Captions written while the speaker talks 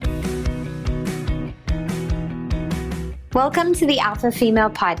Welcome to the Alpha Female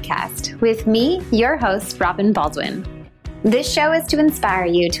Podcast with me, your host, Robin Baldwin. This show is to inspire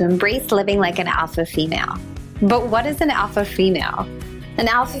you to embrace living like an alpha female. But what is an alpha female? An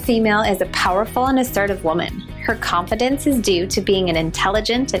alpha female is a powerful and assertive woman. Her confidence is due to being an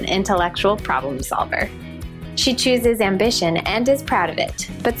intelligent and intellectual problem solver. She chooses ambition and is proud of it,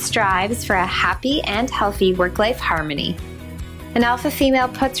 but strives for a happy and healthy work-life harmony. An alpha female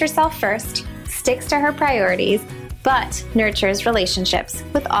puts herself first, sticks to her priorities, but nurtures relationships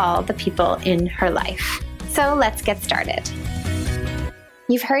with all the people in her life. So let's get started.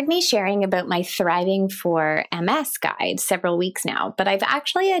 You've heard me sharing about my Thriving for MS guide several weeks now, but I've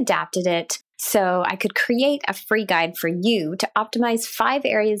actually adapted it so I could create a free guide for you to optimize 5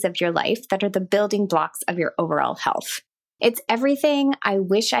 areas of your life that are the building blocks of your overall health. It's everything I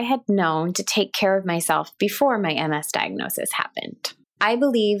wish I had known to take care of myself before my MS diagnosis happened. I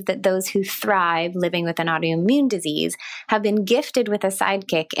believe that those who thrive living with an autoimmune disease have been gifted with a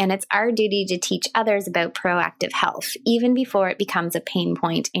sidekick, and it's our duty to teach others about proactive health, even before it becomes a pain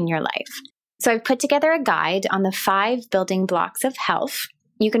point in your life. So I've put together a guide on the 5 building blocks of health.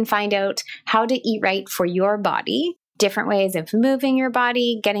 You can find out how to eat right for your body, different ways of moving your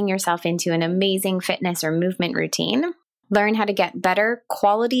body, getting yourself into an amazing fitness or movement routine, learn how to get better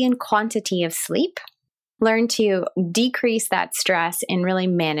quality and quantity of sleep, learn to decrease that stress and really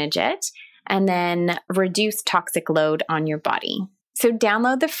manage it, and then reduce toxic load on your body. So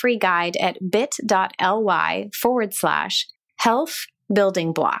download the free guide at bit.ly/health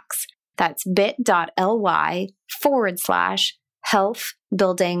building blocks. That's bit.ly/health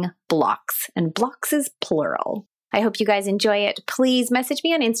building blocks. And blocks is plural. I hope you guys enjoy it. Please message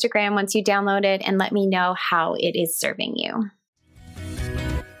me on Instagram once you download it and let me know how it is serving you.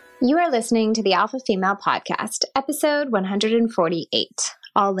 You are listening to the Alpha Female Podcast, episode 148.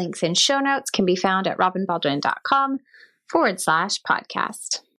 All links and show notes can be found at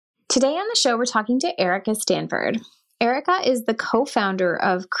robinbaldwin.com/podcast. Today on the show, we're talking to Erica Stanford. Erica is the co-founder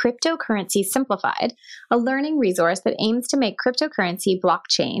of Cryptocurrency Simplified, a learning resource that aims to make cryptocurrency,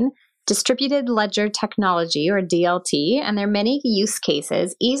 blockchain, distributed ledger technology, or DLT, and their many use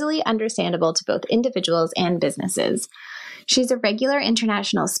cases easily understandable to both individuals and businesses. She's a regular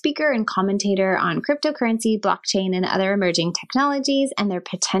international speaker and commentator on cryptocurrency, blockchain, and other emerging technologies and their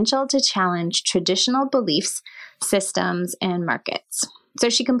potential to challenge traditional beliefs, systems, and markets. So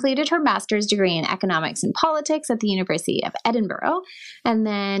she completed her master's degree in economics and politics at the University of Edinburgh. And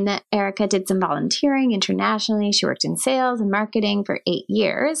then Erica did some volunteering internationally. She worked in sales and marketing for 8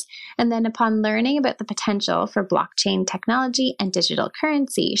 years. And then upon learning about the potential for blockchain technology and digital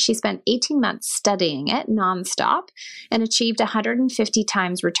currency, she spent 18 months studying it nonstop and achieved 150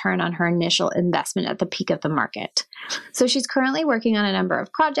 times return on her initial investment at the peak of the market. So she's currently working on a number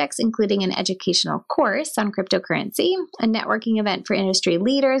of projects, including an educational course on cryptocurrency, a networking event for industry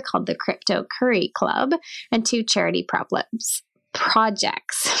leaders called the Crypto Curry Club, and 2 charity projects.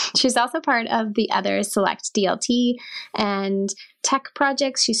 She's also part of the other select DLT and tech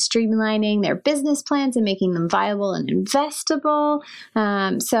projects. She's streamlining their business plans and making them viable and investable.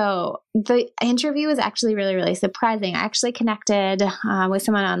 So the interview was actually really, really surprising. I actually connected with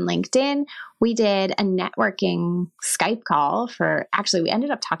someone on LinkedIn. We did a networking Skype call we ended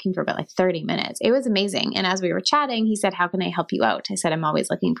up talking for about 30 minutes. It was amazing. And as we were chatting, he said, "How can I help you out?" I said, "I'm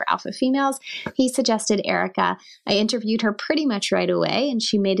always looking for alpha females." He suggested Erica. I interviewed her pretty much right away, and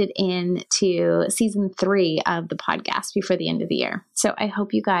she made it into season 3 of the podcast before the end of the year. So I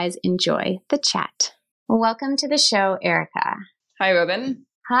hope you guys enjoy the chat. Welcome to the show, Erica. Hi, Robin.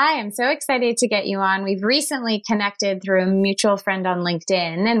 Hi, I'm so excited to get you on. We've recently connected through a mutual friend on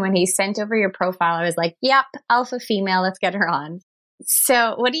LinkedIn, and when he sent over your profile, I was like, yep, alpha female, let's get her on.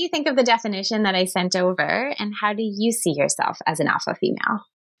 So what do you think of the definition that I sent over, and how do you see yourself as an alpha female?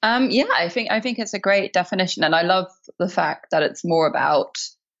 I think it's a great definition, and I love the fact that it's more about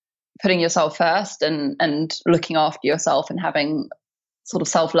putting yourself first and looking after yourself and having sort of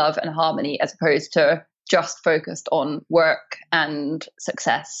self-love and harmony, as opposed to just focused on work and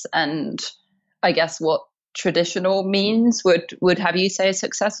success. And I guess what traditional means would have you say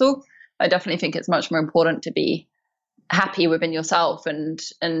successful. I definitely think it's much more important to be happy within yourself and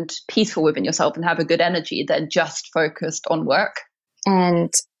peaceful within yourself and have a good energy than just focused on work.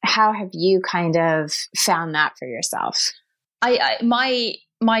 And how have you kind of found that for yourself?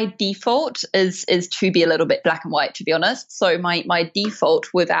 My default is to be a little bit black and white, to be honest. So my default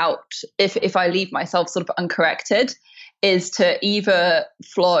if I leave myself sort of uncorrected, is to either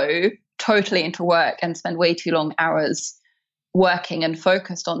flow totally into work and spend way too long hours working and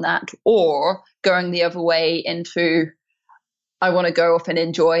focused on that, or going the other way into I want to go off and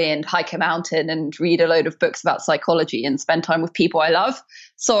enjoy and hike a mountain and read a load of books about psychology and spend time with people I love.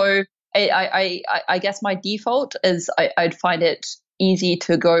 So I guess my default is I'd find it easy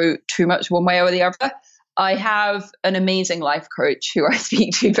to go too much one way or the other. I have an amazing life coach who I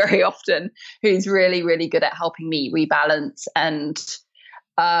speak to very often, who's really, really good at helping me rebalance and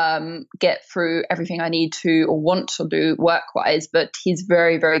get through everything I need to or want to do work-wise. But he's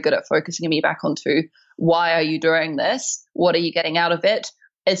very, very good at focusing me back onto, why are you doing this? What are you getting out of it?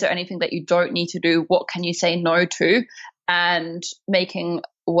 Is there anything that you don't need to do? What can you say no to? And making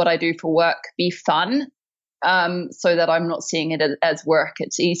what I do for work be fun, so that I'm not seeing it as work.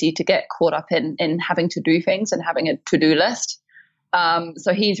 It's easy to get caught up in having to do things and having a to-do list.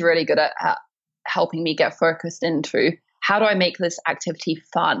 So he's really good at helping me get focused into, how do I make this activity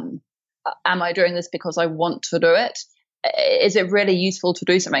fun? Am I doing this because I want to do it? Is it really useful to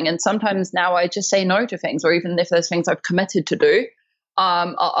do something? And sometimes now I just say no to things, or even if there's things I've committed to do,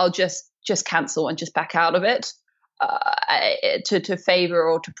 I'll just cancel and just back out of it, to favor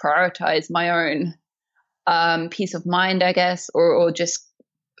or to prioritize my own peace of mind, I guess, or just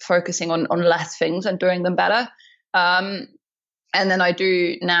focusing on less things and doing them better. And then I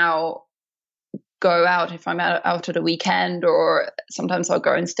do now go out if I'm out at a weekend, or sometimes I'll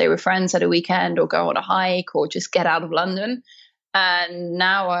go and stay with friends at a weekend, or go on a hike, or just get out of London. And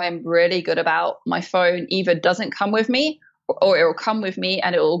now I'm really good about, my phone either doesn't come with me, or it will come with me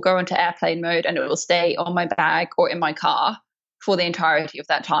and it will go into airplane mode and it will stay on my bag or in my car for the entirety of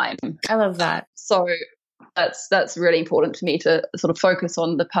that time. I love that. So that's really important to me, to sort of focus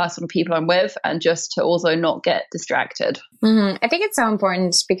on the person or people I'm with, and just to also not get distracted. Mm-hmm. I think it's so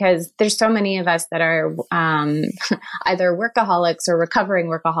important because there's so many of us that are either workaholics or recovering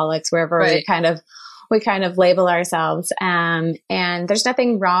workaholics, wherever Right. we kind of label ourselves. And there's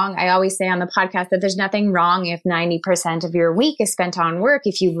nothing wrong. I always say on the podcast that there's nothing wrong if 90% of your week is spent on work,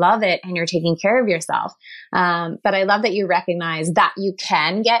 if you love it and you're taking care of yourself. But I love that you recognize that you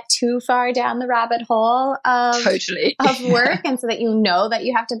can get too far down the rabbit hole of work. And so that you know that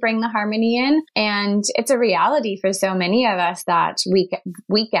you have to bring the harmony in. And it's a reality for so many of us that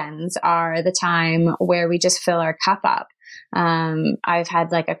weekends are the time where we just fill our cup up. I've had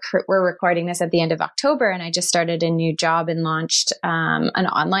we're recording this at the end of October, and I just started a new job and launched an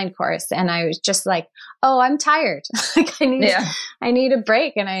online course, and I was just like, oh, I'm tired. I need a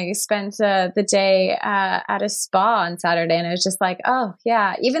break. And I spent the day at a spa on Saturday, and I was just like, oh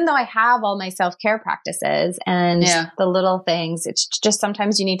yeah, even though I have all my self-care practices and the little things, it's just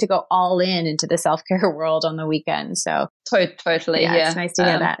sometimes you need to go all into the self-care world on the weekend. So totally. Yeah. It's nice to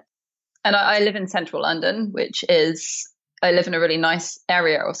hear that. And I live in central London, I live in a really nice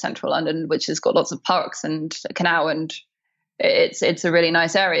area of central London, which has got lots of parks and a canal, and it's a really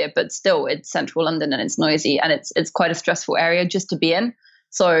nice area, but still it's central London and it's noisy, and it's quite a stressful area just to be in.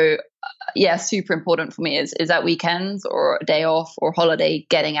 So super important for me is that weekends or a day off or holiday,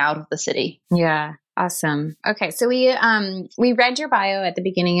 getting out of the city. Yeah. Awesome. Okay. So we read your bio at the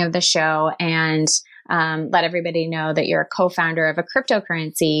beginning of the show, and let everybody know that you're a co-founder of a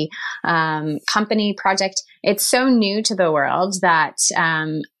cryptocurrency company project. It's so new to the world that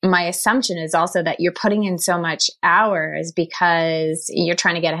my assumption is also that you're putting in so much hours because you're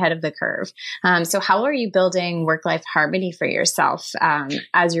trying to get ahead of the curve. So how are you building work-life harmony for yourself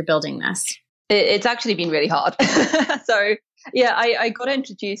as you're building this? It's actually been really hard. So I got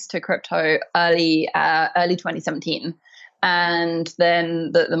introduced to crypto early 2017. And then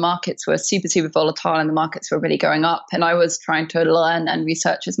the markets were super, super volatile, and the markets were really going up. And I was trying to learn and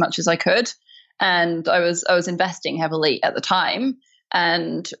research as much as I could. And I was investing heavily at the time,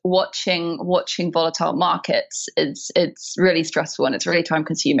 and watching volatile markets, it's really stressful and it's really time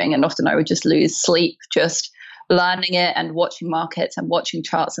consuming. And often I would just lose sleep just learning it and watching markets and watching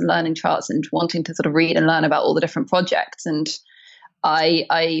charts and learning charts and wanting to sort of read and learn about all the different projects. And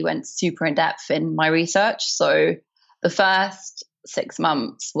I went super in depth in my research. So the first 6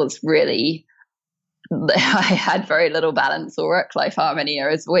 months was really, I had very little balance or work-life harmony.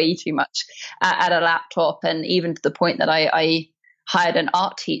 I was way too much at a laptop, and even to the point that I hired an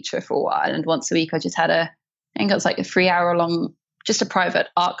art teacher for a while. And once a week, I just had I think it was like a 3-hour long, just a private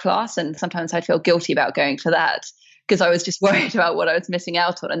art class. And sometimes I feel guilty about going to that because I was just worried about what I was missing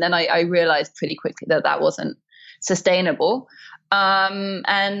out on. And then I realized pretty quickly that wasn't sustainable.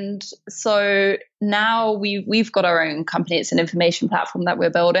 And so now we've got our own company. It's an information platform that we're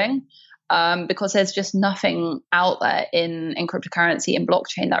building, because there's just nothing out there in cryptocurrency and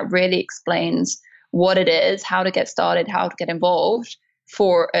blockchain that really explains what it is, how to get started, how to get involved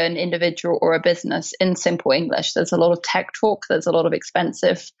for an individual or a business in simple English. There's a lot of tech talk. There's a lot of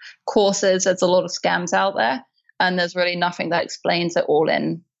expensive courses. There's a lot of scams out there. And there's really nothing that explains it all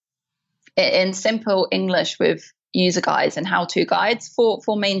in simple English with user guides and how-to guides for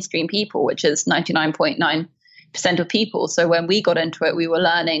mainstream people, which is 99.9% of people. So when we got into it, we were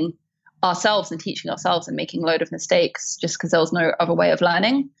learning ourselves and teaching ourselves and making a load of mistakes just because there was no other way of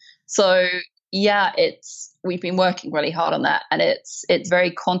learning. So yeah, we've been working really hard on that, and it's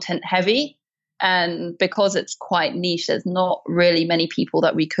very content heavy. And because it's quite niche, there's not really many people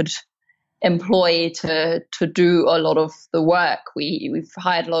that we could employ to do a lot of the work. We've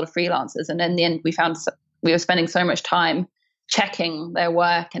hired a lot of freelancers, and in the end we found we were spending so much time checking their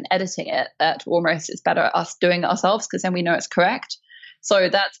work and editing it that almost it's better us doing it ourselves, because then we know it's correct. So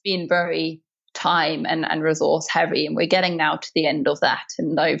that's been very time and resource heavy, and we're getting now to the end of that.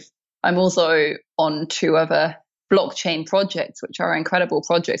 And I'm also on 2 other blockchain projects, which are incredible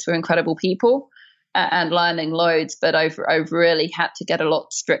projects with incredible people, and learning loads. But I've really had to get a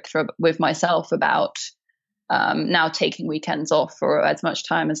lot stricter with myself about now taking weekends off for as much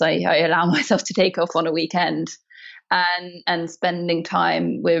time as I allow myself to take off on a weekend, and spending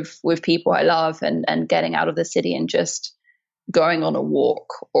time with people I love, and getting out of the city and just going on a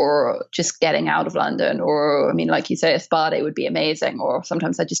walk, or just getting out of London, or I mean, like you say, a spa day would be amazing. Or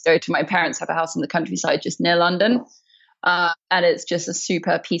sometimes I just go to my parents' have a house in the countryside just near London. And it's just a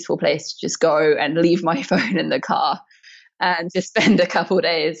super peaceful place to just go and leave my phone in the car and just spend a couple of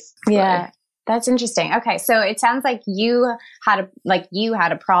days. Yeah, that's interesting. Okay, so it sounds like you had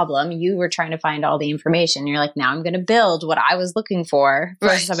a problem. You were trying to find all the information. You're like, now I'm going to build what I was looking for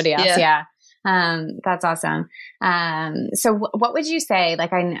somebody else. Yeah. That's awesome. So what would you say,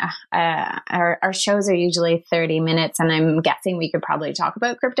 like our shows are usually 30 minutes, and I'm guessing we could probably talk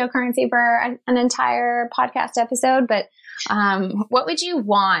about cryptocurrency for an entire podcast episode, but what would you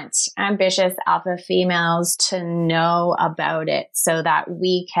want ambitious alpha females to know about it so that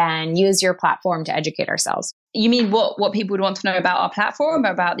we can use your platform to educate ourselves? You mean what people would want to know about our platform, or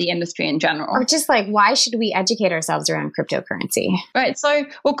about the industry in general? Or just like, why should we educate ourselves around cryptocurrency? Right. So,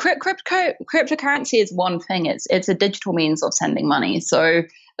 well, cryptocurrency is one thing. It's a digital means of sending money. So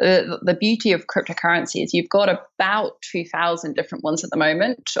the beauty of cryptocurrency is you've got about 2,000 different ones at the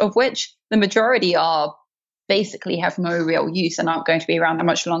moment, of which the majority are basically have no real use and aren't going to be around that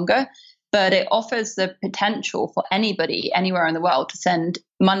much longer. But it offers the potential for anybody anywhere in the world to send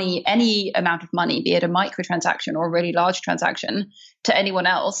money, any amount of money, be it a microtransaction or a really large transaction, to anyone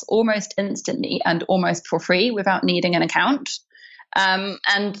else almost instantly and almost for free without needing an account.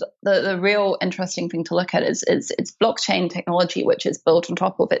 And the real interesting thing to look at is it's blockchain technology, which is built on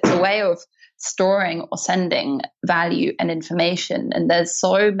top of it. It's a way of storing or sending value and information. And there's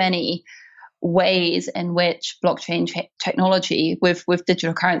so many ways in which blockchain technology with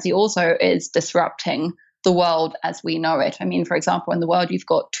digital currency also is disrupting the world as we know it. I mean, for example, in the world, you've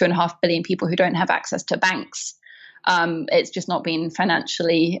got 2.5 billion people who don't have access to banks. It's just not been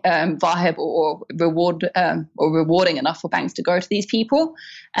financially viable or rewarding enough for banks to go to these people.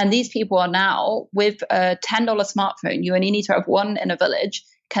 And these people are now, with a $10 smartphone, you only need to have one in a village,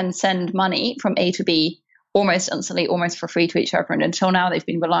 can send money from A to B almost instantly, almost for free to each other. And until now, they've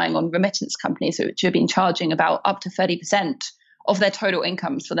been relying on remittance companies, which have been charging about up to 30% of their total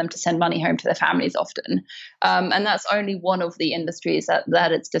incomes for them to send money home to their families often. And that's only one of the industries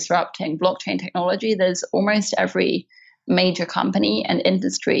that it's disrupting. Blockchain technology, there's almost every major company and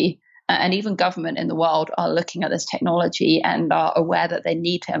industry and even government in the world are looking at this technology and are aware that they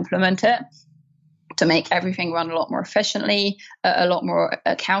need to implement it to make everything run a lot more efficiently, a lot more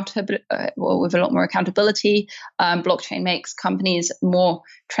with a lot more accountability. Blockchain makes companies more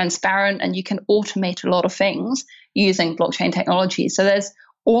transparent, and you can automate a lot of things using blockchain technology. So there's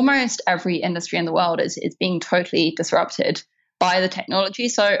almost every industry in the world is being totally disrupted by the technology.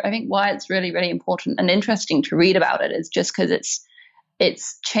 So I think why it's really, really important and interesting to read about it is just because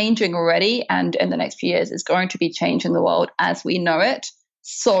it's changing already, and in the next few years it's going to be changing the world as we know it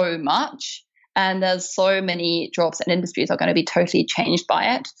so much. And there's so many jobs and industries are going to be totally changed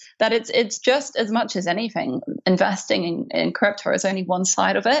by it, that it's just as much as anything, investing in crypto is only one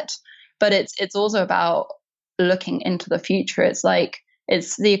side of it, but it's also about looking into the future. It's like,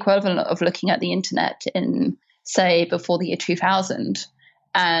 it's the equivalent of looking at the internet in, say, before the year 2000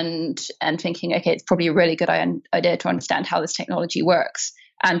 and thinking, okay, it's probably a really good idea to understand how this technology works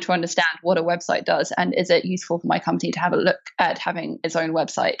and to understand what a website does. And is it useful for my company to have a look at having its own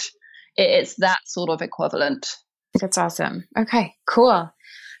website? It's that sort of equivalent. That's awesome. Okay, cool.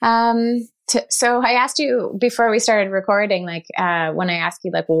 So I asked you before we started recording, like when I asked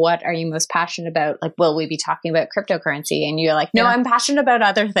you, like, what are you most passionate about? Like, will we be talking about cryptocurrency? And you're like, no, I'm passionate about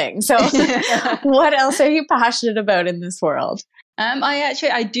other things. So what else are you passionate about in this world?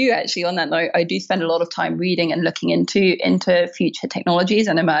 I do actually, on that note, I do spend a lot of time reading and looking into future technologies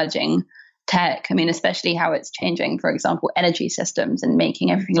and emerging tech. I mean, especially how it's changing, for example, energy systems and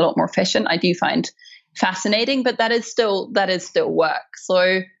making everything a lot more efficient. I do find fascinating, but that is still work.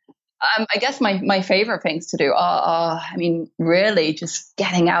 So I guess my favorite things to do I mean, really just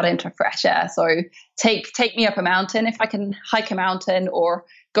getting out into fresh air. So take me up a mountain if I can hike a mountain, or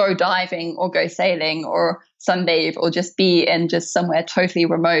go diving, or go sailing, or sunbathe, or just be in just somewhere totally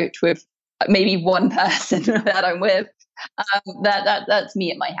remote with maybe one person that I'm with. That's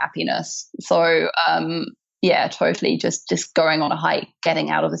me at my happiness. So yeah, totally just going on a hike,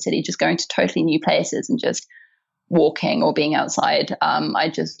 getting out of the city, just going to totally new places and just walking or being outside. I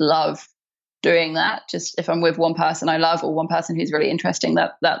just love doing that. Just if I'm with one person I love, or one person who's really interesting,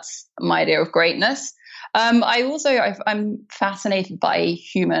 that's my idea of greatness. I'm fascinated by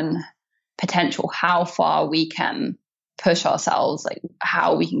human potential, how far we can push ourselves, like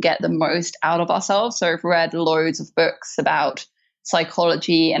how we can get the most out of ourselves. So I've read loads of books about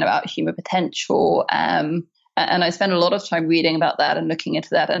psychology and about human potential. And I spend a lot of time reading about that and looking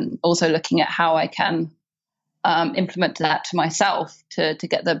into that, and also looking at how I can implement that to myself to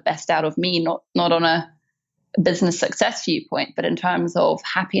get the best out of me, not on a business success viewpoint, but in terms of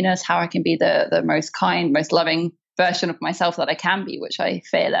happiness, how I can be the most kind, most loving version of myself that I can be, which I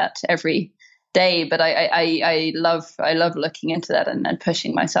fail at every day. But I love looking into that and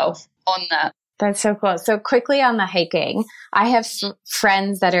pushing myself on that. That's so cool. So quickly on the hiking, I have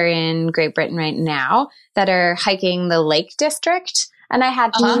friends that are in Great Britain right now that are hiking the Lake District. And I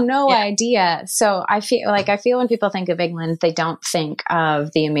had no idea. So I feel when people think of England, they don't think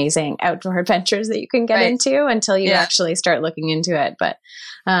of the amazing outdoor adventures that you can get into until you actually start looking into it. But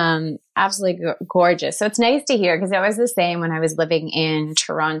absolutely gorgeous. So it's nice to hear, because it was the same when I was living in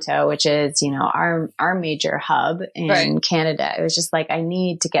Toronto, which is, our major hub in Canada. It was just like, I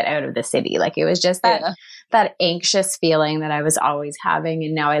need to get out of the city. Like, it was just that anxious feeling that I was always having.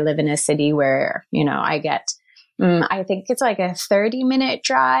 And now I live in a city where, I get, I think it's like a 30-minute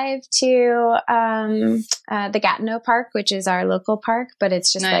drive to the Gatineau Park, which is our local park. But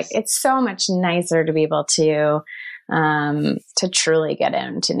it's just like, it's so much nicer to be able to truly get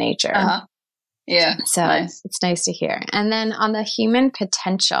into nature. Yeah. So it's nice to hear. And then on the human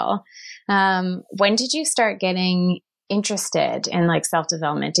potential, when did you start getting interested in like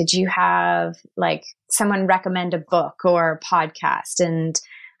self-development? Did you have like someone recommend a book or a podcast, and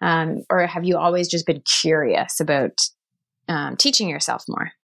or have you always just been curious about teaching yourself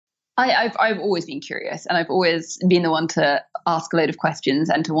more? I've always been curious, and I've always been the one to ask a load of questions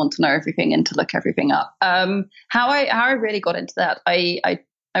and to want to know everything and to look everything up. How I really got into that, I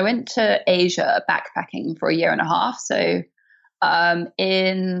went to Asia backpacking for a year and a half. So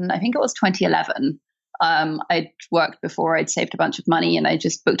in, I think it was 2011, I'd worked before, I'd saved a bunch of money, and I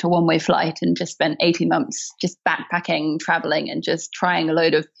just booked a one-way flight and just spent 18 months just backpacking, traveling, and just trying a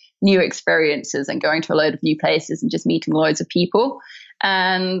load of new experiences and going to a load of new places and just meeting loads of people.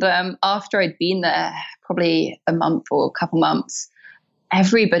 And after I'd been there probably a month or a couple months,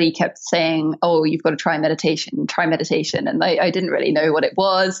 everybody kept saying, oh, you've got to try meditation. And I didn't really know what it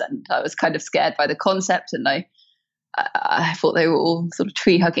was. And I was kind of scared by the concept. And I thought they were all sort of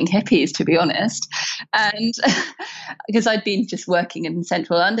tree-hugging hippies, to be honest. And because I'd been just working in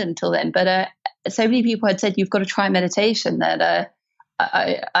central London until then. But so many people had said, you've got to try meditation, that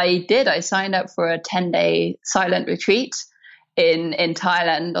I did. I signed up for a 10-day silent retreat in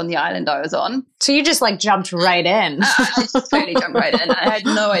Thailand, on the island I was on. So you just like jumped right in. I just totally jumped right in. I had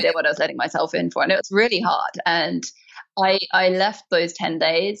no idea what I was letting myself in for. And it was really hard. And I left those 10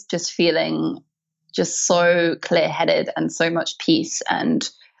 days just feeling just so clear-headed and so much peace, and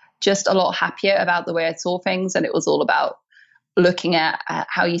just a lot happier about the way I saw things. And it was all about looking at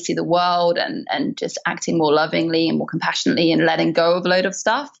how you see the world, and just acting more lovingly and more compassionately, and letting go of a load of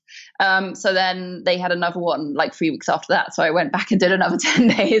stuff. So then they had another one like 3 weeks after that. So I went back and did another 10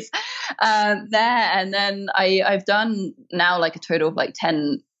 days there. And then I've done now like a total of like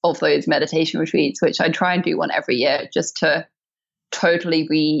 10 of those meditation retreats, which I try and do one every year, just to totally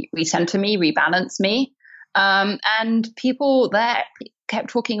recenter me, rebalance me. And people there kept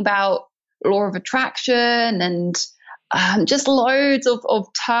talking about law of attraction and just loads of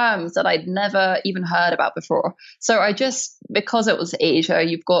terms that I'd never even heard about before. So because it was Asia,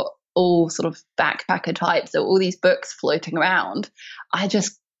 you've got all sort of backpacker types, so all these books floating around. I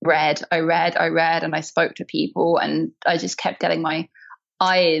just read, and I spoke to people, and I just kept getting my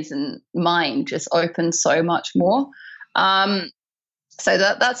eyes and mind just opened so much more. So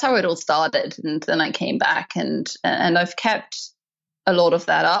that's how it all started. And then I came back, and I've kept a lot of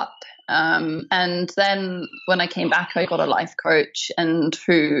that up. And then when I came back, I got a life coach, and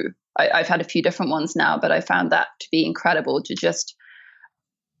I've had a few different ones now, but I found that to be incredible to just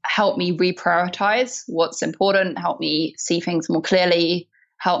help me reprioritize what's important, help me see things more clearly,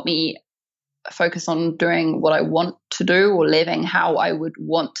 help me focus on doing what I want to do or living how I would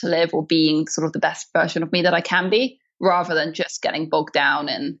want to live or being sort of the best version of me that I can be, rather than just getting bogged down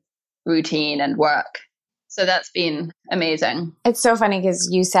in routine and work. So that's been amazing. It's so funny because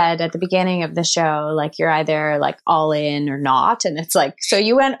you said at the beginning of the show, like you're either like all in or not. And it's like, so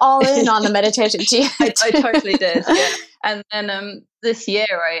you went all in on the meditation. I totally did. Yeah. And then this year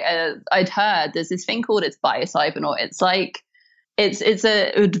I'd heard there's this thing called it's biocybernautic. It's like, it's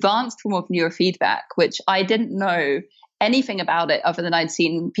an advanced form of neurofeedback, which I didn't know anything about it other than I'd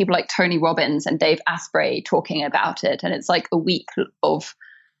seen people like Tony Robbins and Dave Asprey talking about it. And it's like a week of,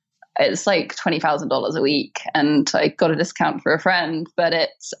 it's like $20,000 a week, and I got a discount for a friend, but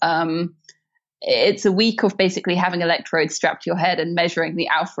it's a week of basically having electrodes strapped to your head and measuring the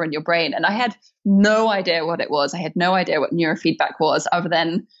alpha in your brain. And I had no idea what it was. I had no idea what neurofeedback was, other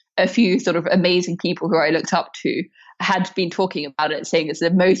than a few sort of amazing people who I looked up to had been talking about it, saying it's the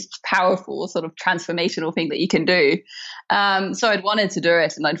most powerful sort of transformational thing that you can do. So I'd wanted to do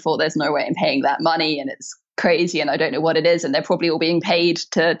it, and I thought there's no way I'm paying that money, and it's crazy, and I don't know what it is, and they're probably all being paid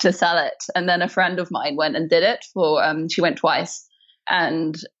to sell it. And then a friend of mine went and did it for she went twice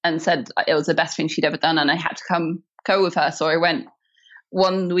and said it was the best thing she'd ever done, and I had to go with her. So I went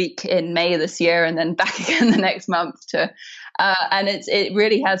 1 week in May this year and then back again the next month and it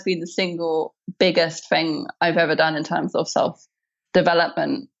really has been the single biggest thing I've ever done in terms of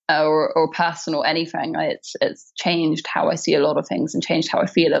self-development or personal anything. It's changed how I see a lot of things and changed how I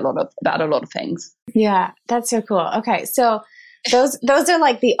feel about a lot of things. Yeah, that's so cool. Okay, so those are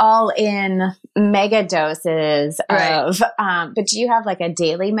like the all-in mega doses of, but do you have like a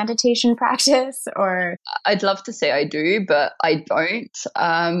daily meditation practice or? I'd love to say I do, but I don't.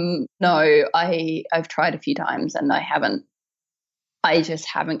 No, I've tried a few times and I just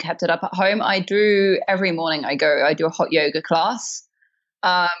haven't kept it up at home. I do every morning I do a hot yoga class,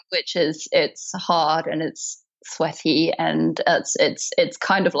 which it's hard and it's sweaty and it's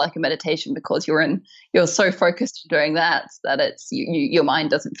kind of like a meditation because you're so focused on doing that it's your mind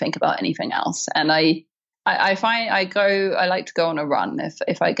doesn't think about anything else. And I find I like to go on a run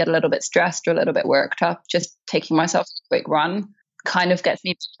if I get a little bit stressed or a little bit worked up. Just taking myself a quick run kind of gets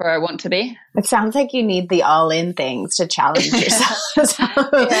me where I want to be. It sounds like you need the all-in things to challenge yourself.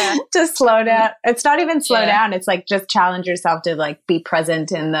 To slow down. It's not even slow down. It's like just challenge yourself to like be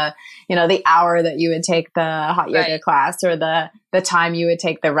present in the, the hour that you would take the hot yoga class or the time you would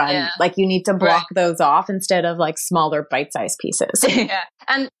take the run. Like you need to block those off instead of like smaller bite-sized pieces.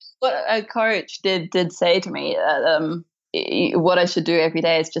 And what a coach did say to me, what I should do every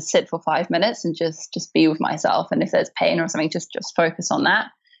day is just sit for 5 minutes and just be with myself. And if there's pain or something, just focus on that.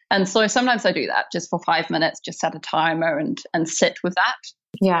 And so sometimes I do that just for 5 minutes, just set a timer and sit with that.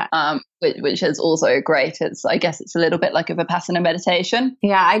 Yeah. Which is also great. I guess it's a little bit like a Vipassana meditation.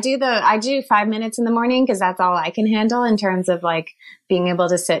 Yeah. I do 5 minutes in the morning because that's all I can handle in terms of like being able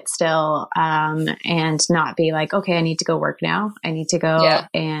to sit still, and not be like, okay, I need to go work now. I need to go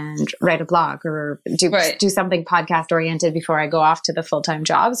and write a blog or do something podcast oriented before I go off to the full-time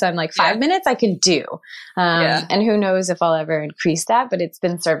job. So I'm like 5 minutes I can do. And who knows if I'll ever increase that, but it's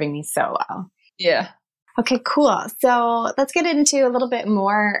been serving me so well. Yeah. Okay, cool. So let's get into a little bit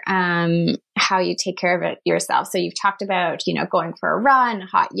more how you take care of yourself. So you've talked about, going for a run,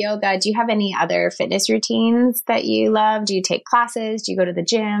 hot yoga. Do you have any other fitness routines that you love? Do you take classes? Do you go to the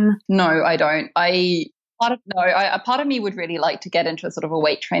gym? No, I don't. A part of me would really like to get into a sort of a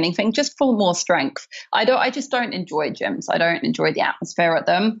weight training thing just for more strength. I just don't enjoy gyms. I don't enjoy the atmosphere at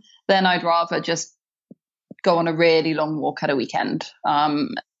them. Then I'd rather just go on a really long walk at a weekend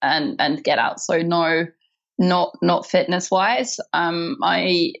and get out. So no. Not fitness wise.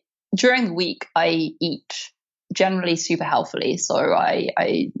 During the week I eat generally super healthily. So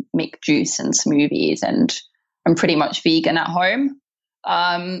I make juice and smoothies and I'm pretty much vegan at home.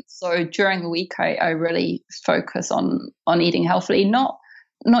 So during the week I really focus on eating healthily, not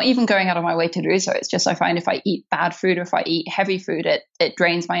even going out of my way to do so. It's just I find if I eat bad food or if I eat heavy food, it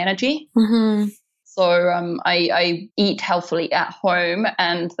drains my energy. Mm-hmm. So I eat healthily at home,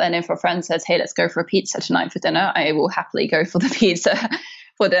 and then if a friend says, hey, let's go for a pizza tonight for dinner, I will happily go for the pizza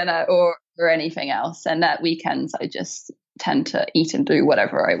for dinner or anything else. And at weekends, I just tend to eat and do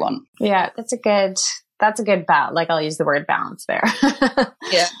whatever I want. Yeah, that's a good balance. Like I'll use the word balance there.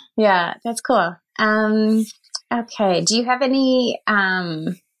 Yeah, that's cool. Okay. Do you have any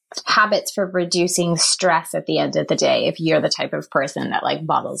habits for reducing stress at the end of the day if you're the type of person that like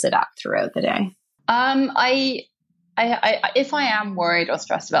bottles it up throughout the day? I if I am worried or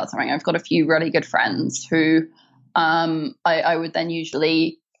stressed about something, I've got a few really good friends who I would then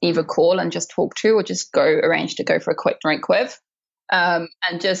usually either call and just talk to, or just arrange to go for a quick drink with. And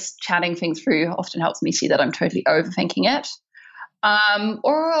just chatting things through often helps me see that I'm totally overthinking it.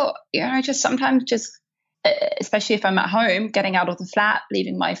 Or, just sometimes especially if I'm at home, getting out of the flat,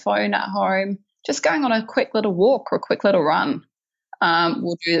 leaving my phone at home, just going on a quick little walk or a quick little run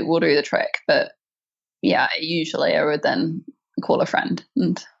will do the trick. But yeah, usually I would then call a friend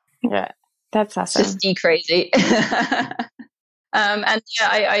and that's awesome. Just be crazy. And yeah,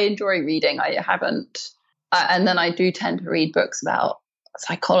 I enjoy reading. I haven't, and then I do tend to read books about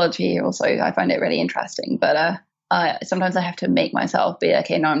psychology also. I find it really interesting, but sometimes I have to make myself be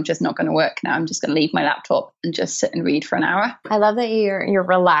okay, no, I'm just not going to work now. I'm just going to leave my laptop and just sit and read for an hour. I love that your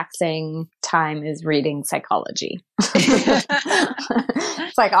relaxing time is reading psychology.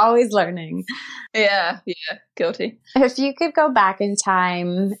 It's like always learning. Yeah, guilty. If you could go back in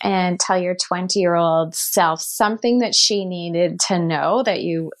time and tell your 20-year-old self something that she needed to know that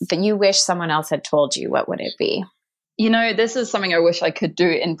you wish someone else had told you, what would it be? This is something I wish I could do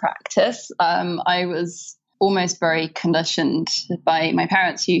in practice. I was almost very conditioned by my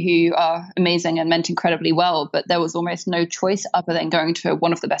parents who are amazing and meant incredibly well, but there was almost no choice other than going to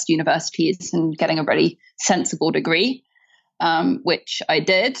one of the best universities and getting a really sensible degree, which I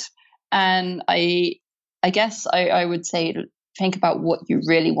did. And I guess I would say, think about what you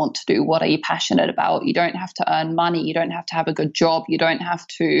really want to do. What are you passionate about? You don't have to earn money. You don't have to have a good job. You don't have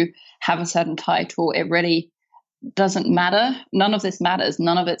to have a certain title. It really doesn't matter. None of this matters.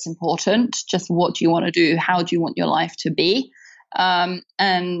 None of it's important. Just what do you want to do? How do you want your life to be?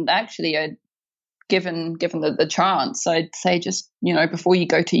 And actually, given the chance, I'd say just, before you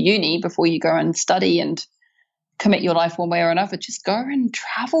go to uni, before you go and study and commit your life one way or another, just go and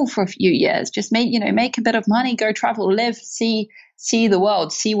travel for a few years. Just make a bit of money, go travel, live, see the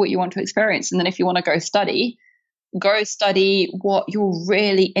world, see what you want to experience. And then if you want to go study what you're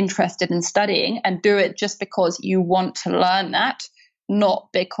really interested in studying, and do it just because you want to learn that, not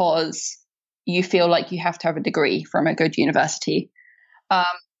because you feel like you have to have a degree from a good university.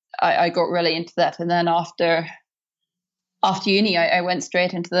 I got really into that. And then after uni, I went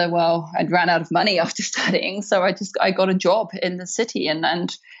straight into I'd ran out of money after studying. So I got a job in the city,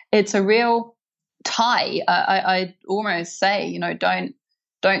 and it's a real tie. I almost say,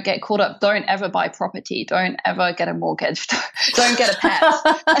 don't get caught up. Don't ever buy property. Don't ever get a mortgage. Don't get a pet.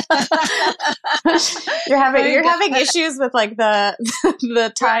 You're having issues with like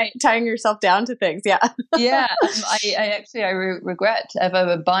the tying yourself down to things. Yeah. Yeah. I regret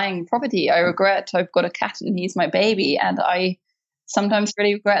ever buying property. I regret I've got a cat and he's my baby, and I sometimes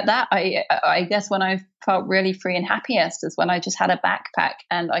really regret that. I guess when I felt really free and happiest is when I just had a backpack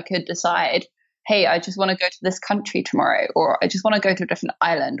and I could decide, hey, I just want to go to this country tomorrow, or I just want to go to a different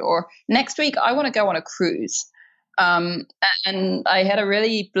island, or next week I want to go on a cruise. And I had a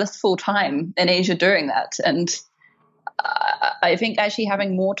really blissful time in Asia doing that. And I think actually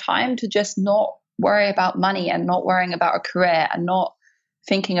having more time to just not worry about money and not worrying about a career and not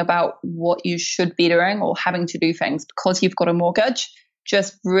thinking about what you should be doing or having to do things because you've got a mortgage,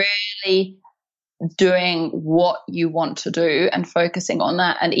 just really doing what you want to do and focusing on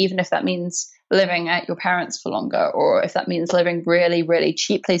that. And even if that means living at your parents for longer, or if that means living really, really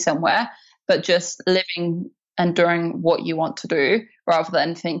cheaply somewhere, but just living and doing what you want to do, rather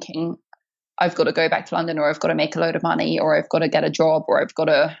than thinking, I've got to go back to London, or I've got to make a load of money, or I've got to get a job, or I've got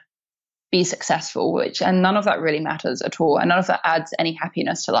to be successful, and none of that really matters at all. And none of that adds any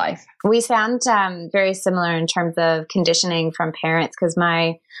happiness to life. We sound very similar in terms of conditioning from parents, because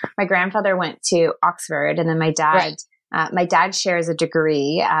my grandfather went to Oxford, and then my dad, right. My dad shares a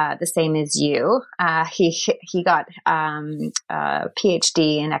degree, the same as you. He got a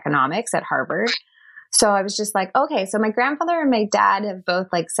PhD in economics at Harvard. So I was just like, okay, so my grandfather and my dad have both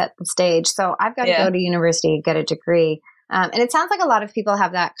like set the stage. So I've got to go to university and get a degree. And it sounds like a lot of people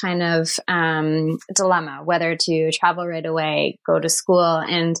have that kind of dilemma, whether to travel right away, go to school.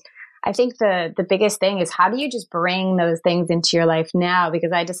 And I think the biggest thing is, how do you just bring those things into your life now?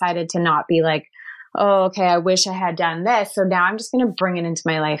 Because I decided to not be like, oh, okay, I wish I had done this. So now I'm just going to bring it into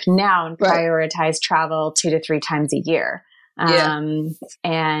my life now and prioritize travel 2 to 3 times a year. And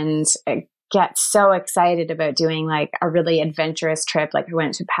I get so excited about doing like a really adventurous trip. Like I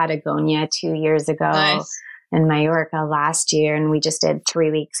went to Patagonia 2 years ago. Nice. And Mallorca last year, and we just did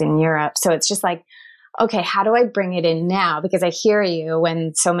 3 weeks in Europe. So it's just like, okay, how do I bring it in now? Because I hear you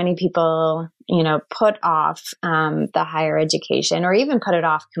when so many people, put off the higher education, or even put it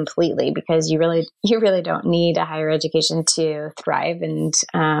off completely, because you really don't need a higher education to thrive and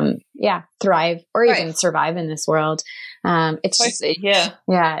thrive or even survive in this world. It's totally,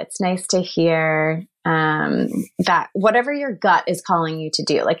 it's nice to hear that whatever your gut is calling you to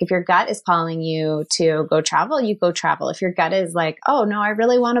do, like if your gut is calling you to go travel, you go travel. If your gut is like, oh no, I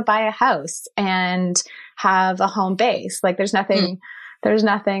really want to buy a house and have a home base, like there's nothing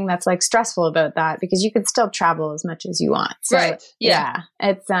that's like stressful about that, because you can still travel as much as you want. So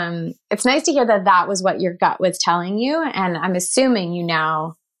it's nice to hear that was what your gut was telling you. And I'm assuming you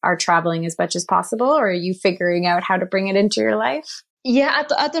now are traveling as much as possible, or are you figuring out how to bring it into your life? Yeah,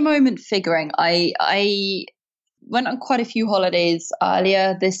 at the moment, figuring. I went on quite a few holidays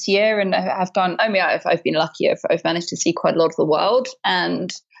earlier this year, and I've been lucky. I've managed to see quite a lot of the world.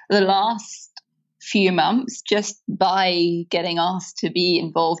 And the last few months, just by getting asked to be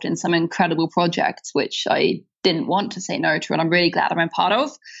involved in some incredible projects, which I didn't want to say no to, and I'm really glad I'm a part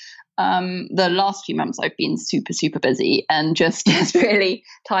of. The last few months I've been super, super busy and just really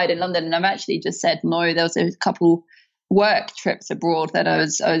tired in London. And I've actually just said no. There was a couple work trips abroad that I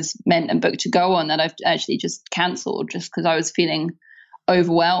was meant and booked to go on that I've actually just cancelled, just because I was feeling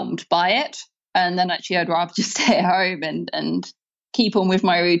overwhelmed by it. And then actually I'd rather just stay at home and keep on with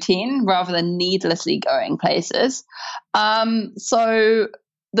my routine rather than needlessly going places. So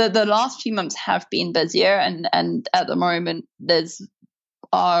the last few months have been busier, and at the moment there's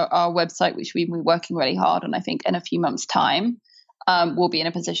our website, which we've been working really hard on. I think in a few months' time, we'll be in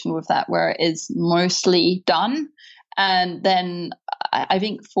a position with that where it is mostly done. And then I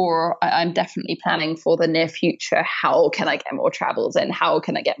think I'm definitely planning for the near future. How can I get more travels in? How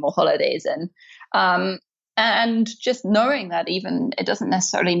can I get more holidays in? And just knowing that even it doesn't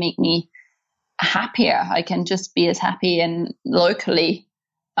necessarily make me happier. I can just be as happy and locally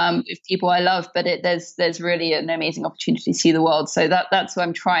with people I love. But there's really an amazing opportunity to see the world. So that's what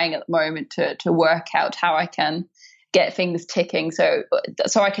I'm trying at the moment to work out how I can get things ticking, so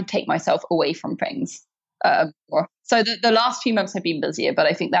I can take myself away from things. So the last few months have been busier, but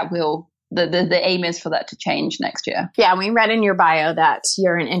I think that the aim is for that to change next year. Yeah, we read in your bio that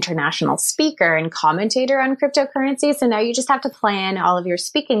you're an international speaker and commentator on cryptocurrency. So now you just have to plan all of your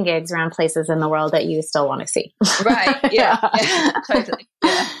speaking gigs around places in the world that you still want to see. Right. Yeah. Totally.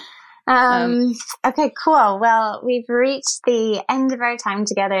 Yeah. Okay, cool. Well, we've reached the end of our time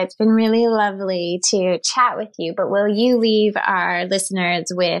together. It's been really lovely to chat with you, but will you leave our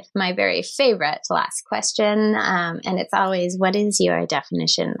listeners with my very favorite last question? And it's always, what is your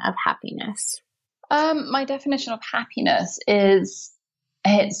definition of happiness? My definition of happiness is,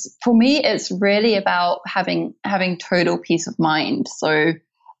 for me, it's really about having total peace of mind. So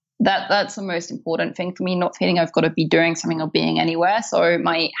that's the most important thing for me, not feeling I've got to be doing something or being anywhere. So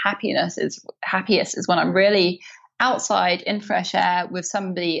my happiest is when I'm really outside in fresh air with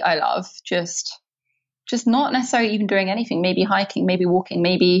somebody I love, just not necessarily even doing anything, maybe hiking, maybe walking,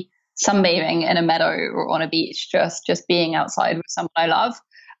 maybe sunbathing in a meadow or on a beach, just being outside with someone I love.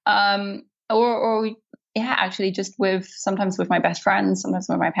 Actually just sometimes with my best friends, sometimes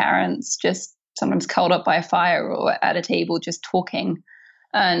with my parents, just sometimes curled up by a fire or at a table, just talking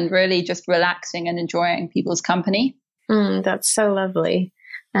and really just relaxing and enjoying people's company. That's so lovely.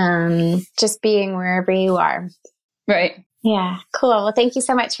 Just being wherever you are. Right. Yeah, cool. Well, thank you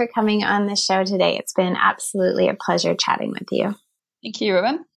so much for coming on the show today. It's been absolutely a pleasure chatting with you. Thank you,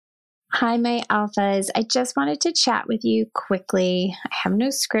 Ruben. Hi, my alphas. I just wanted to chat with you quickly. I have no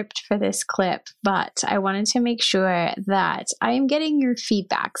script for this clip, but I wanted to make sure that I am getting your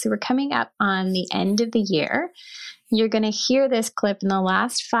feedback. So we're coming up on the end of the year. You're going to hear this clip in the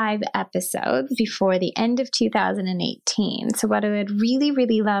last 5 episodes before the end of 2018. So what I would really,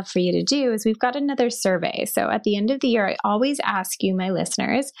 really love for you to do is we've got another survey. So at the end of the year, I always ask you, my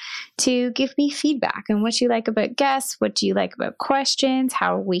listeners, to give me feedback on what you like about guests, what do you like about questions,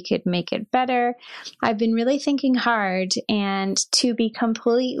 how we could make it better. I've been really thinking hard, and to be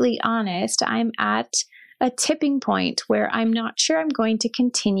completely honest, I'm at a tipping point where I'm not sure I'm going to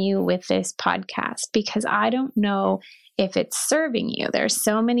continue with this podcast because I don't know if it's serving you. There's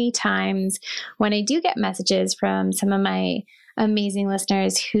so many times when I do get messages from some of my amazing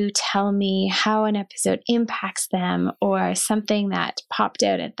listeners who tell me how an episode impacts them or something that popped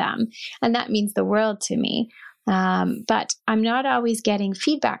out at them. And that means the world to me. But I'm not always getting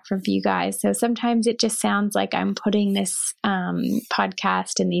feedback from you guys. So sometimes it just sounds like I'm putting this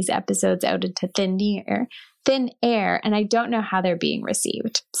podcast and these episodes out into thin air, and I don't know how they're being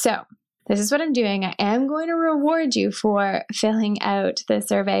received. So this is what I'm doing. I am going to reward you for filling out the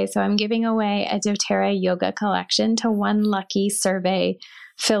survey. So I'm giving away a doTERRA yoga collection to one lucky survey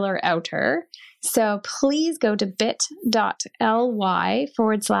filler outer. So please go to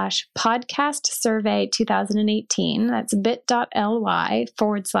bit.ly/podcast survey 2018. That's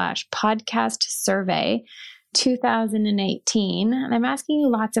bit.ly/podcast survey 2018. And I'm asking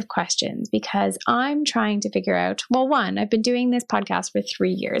you lots of questions because I'm trying to figure out, well, one, I've been doing this podcast for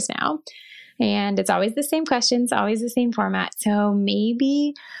 3 years now, and it's always the same questions, always the same format. So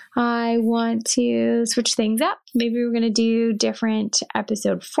maybe I want to switch things up. Maybe we're going to do different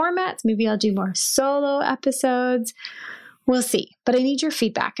episode formats. Maybe I'll do more solo episodes. We'll see. But I need your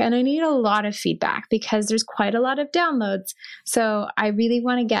feedback, and I need a lot of feedback because there's quite a lot of downloads. So I really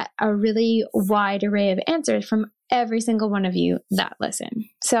want to get a really wide array of answers from every single one of you that listen.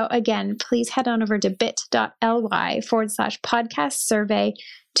 So again, please head on over to bit.ly/podcast survey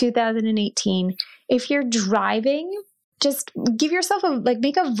 2018. If you're driving, just give yourself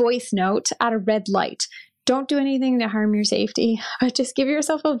make a voice note at a red light. Don't do anything to harm your safety, but just give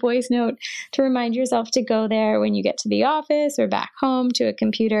yourself a voice note to remind yourself to go there when you get to the office or back home to a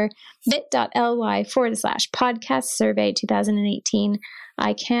computer. bit.ly/podcast survey 2018.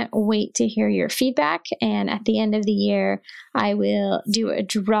 I can't wait to hear your feedback. And at the end of the year, I will do a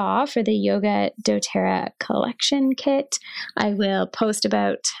draw for the Yoga doTERRA collection kit. I will post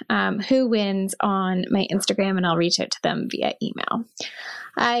about who wins on my Instagram, and I'll reach out to them via email.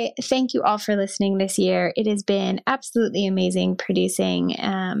 I thank you all for listening this year. It has been absolutely amazing producing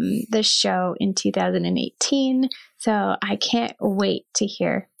this show in 2018. So I can't wait to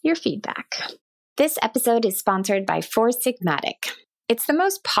hear your feedback. This episode is sponsored by Four Sigmatic. It's the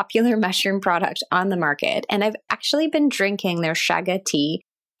most popular mushroom product on the market, and I've actually been drinking their Shaga tea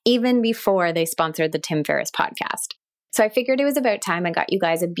even before they sponsored the Tim Ferriss podcast. So I figured it was about time I got you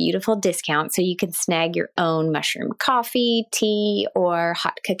guys a beautiful discount so you can snag your own mushroom coffee, tea, or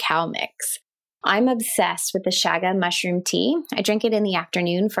hot cacao mix. I'm obsessed with the Shaga mushroom tea. I drink it in the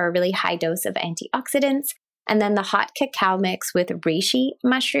afternoon for a really high dose of antioxidants. And then the hot cacao mix with reishi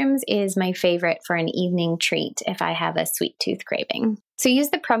mushrooms is my favorite for an evening treat if I have a sweet tooth craving. So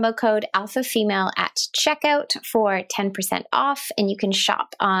use the promo code AlphaFemale at checkout for 10% off, and you can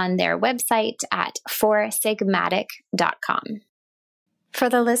shop on their website at foursigmatic.com. For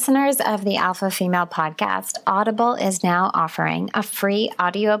the listeners of the Alpha Female podcast, Audible is now offering a free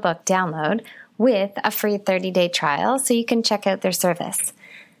audiobook download with a free 30-day trial so you can check out their service.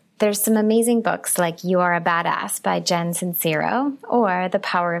 There's some amazing books like You Are a Badass by Jen Sincero or The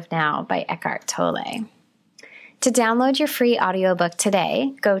Power of Now by Eckhart Tolle. To download your free audiobook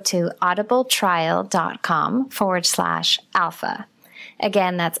today, go to audibletrial.com/alpha.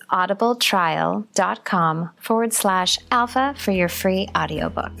 Again, that's audibletrial.com/alpha for your free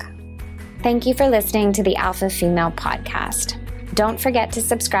audiobook. Thank you for listening to the Alpha Female podcast. Don't forget to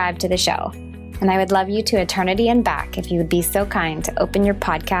subscribe to the show. And I would love you to eternity and back if you would be so kind to open your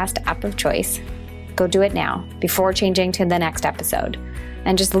podcast app of choice. Go do it now before changing to the next episode.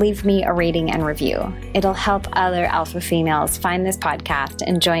 And just leave me a rating and review. It'll help other alpha females find this podcast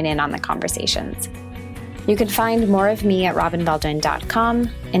and join in on the conversations. You can find more of me at robinbaldwin.com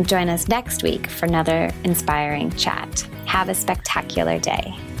and join us next week for another inspiring chat. Have a spectacular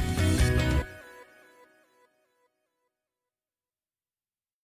day.